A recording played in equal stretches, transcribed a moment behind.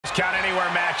Count Anywhere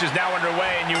match is now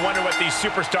underway, and you wonder what these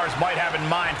superstars might have in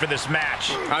mind for this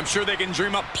match. I'm sure they can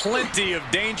dream up plenty of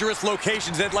dangerous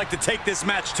locations they'd like to take this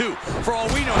match to. For all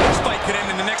we know, this fight could end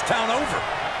in the next town over.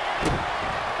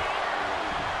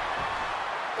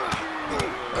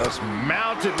 Just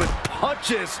mounted with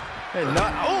punches. And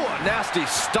not, oh, a nasty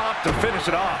stop to finish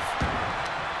it off.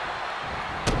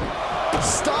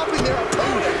 Stopping their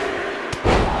opponent.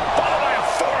 Followed by a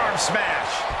forearm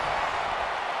smash.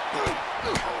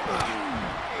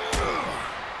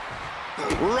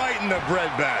 Right in the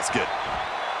breadbasket.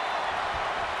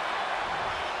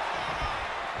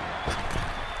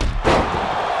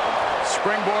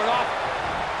 Springboard off.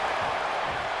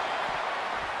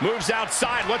 Moves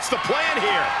outside. What's the plan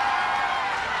here?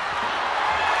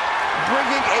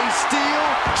 Bringing a steel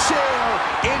chair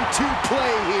into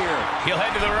play here. He'll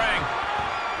head to the ring.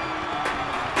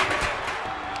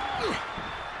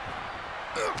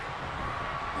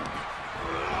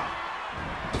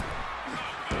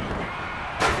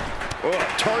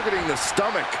 Oh, targeting the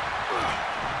stomach.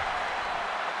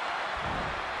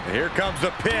 And here comes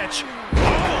the pitch.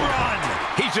 Home run!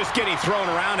 He's just getting thrown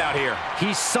around out here.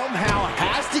 He somehow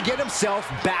has to get himself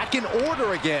back in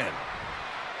order again.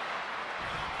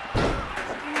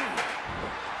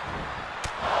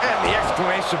 And the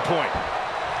exclamation point.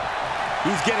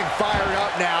 He's getting fired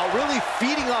up now, really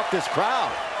feeding off this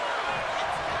crowd.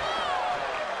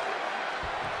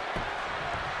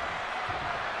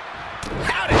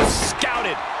 Out and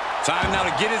scouted. Time now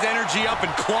to get his energy up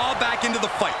and claw back into the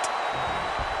fight.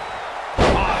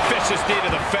 Oh, vicious knee to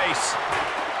the face.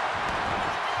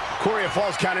 Corey, a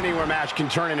Falls Count Anywhere match can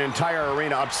turn an entire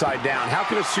arena upside down. How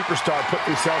can a superstar put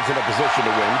themselves in a position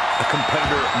to win? A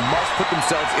competitor must put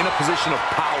themselves in a position of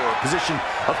power, a position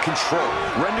of control.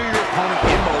 Render your opponent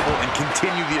immobile and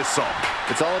continue the assault.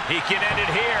 It's all. He can end it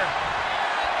here.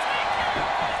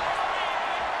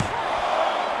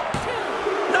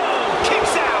 No,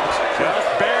 kicks out. Just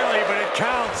barely, but it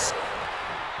counts.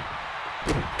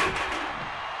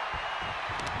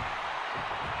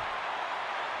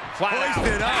 Flat out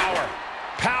Hoisted up.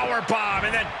 Power bomb,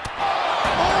 and then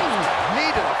Oh, knee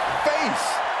to the face.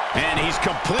 and he's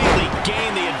completely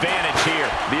gained the advantage here.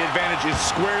 The advantage is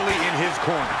squarely in his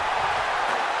corner.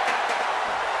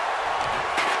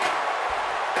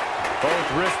 Both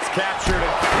wrists captured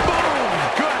and boom!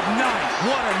 Good night.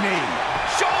 What a knee.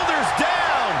 Shoulders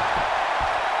down.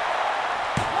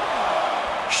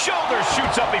 Shoulder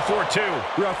shoots up before two.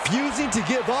 Refusing to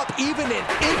give up even an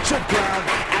inch of ground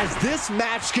as this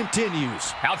match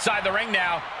continues. Outside the ring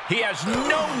now. He has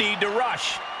no need to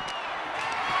rush.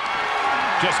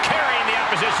 Just carrying the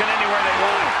opposition anywhere they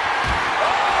want.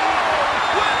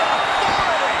 With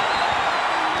authority.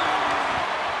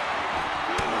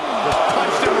 Just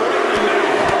punched him right in the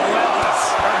middle. Relentless.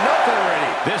 Enough already.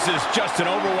 This is just an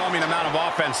overwhelming amount of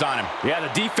offense on him. Yeah, the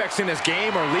defects in his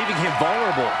game are leaving him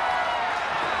vulnerable.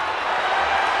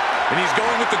 And he's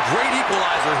going with the great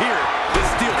equalizer here, this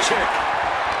steel chair.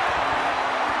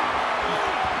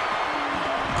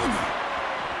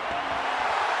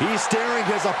 He's staring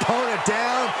his opponent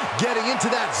down, getting into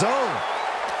that zone.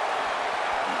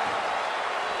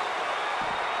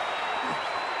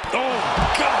 Oh,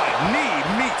 God, knee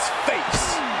meets face.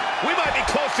 We might be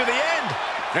close to the end.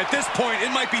 At this point, it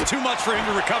might be too much for him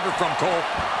to recover from, Cole.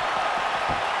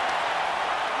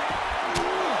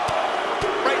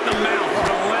 Right in the mouth.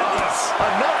 Relentless.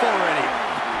 Enough already.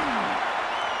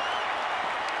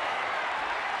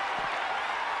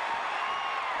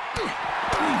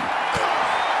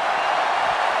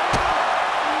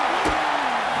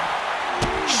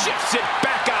 Shifts it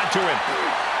back onto him.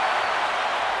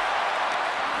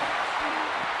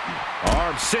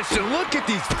 Arm cinched, and look at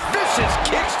these vicious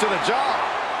kicks to the jaw.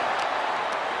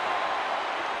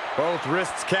 Both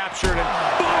wrists captured and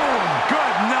boom!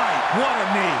 Good night. What a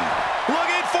knee.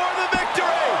 Looking for the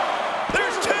victory.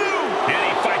 There's two. And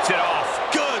he fights it off.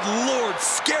 Good Lord,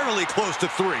 scarily close to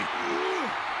three.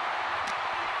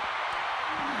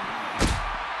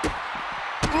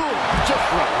 Ooh, just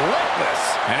relentless.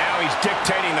 And now he's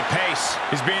dictating the pace.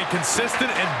 He's being consistent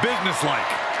and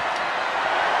businesslike.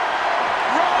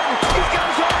 Wrong. He's got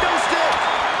his own no stick.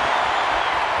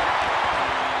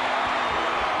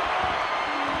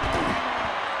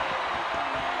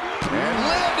 And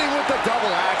landing with the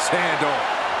double axe handle.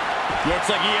 Looks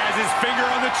like he has his finger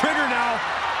on the trigger now.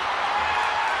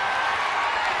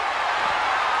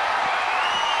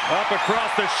 Up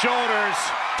across the shoulders.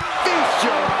 Feast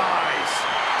your eyes.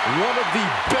 One of the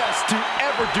best to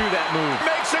ever do that move.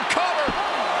 Makes a cover.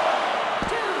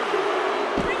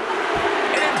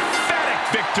 An emphatic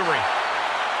victory.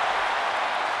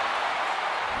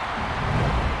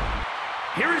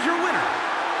 Here is your winner,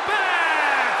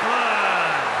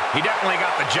 He definitely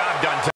got the job done.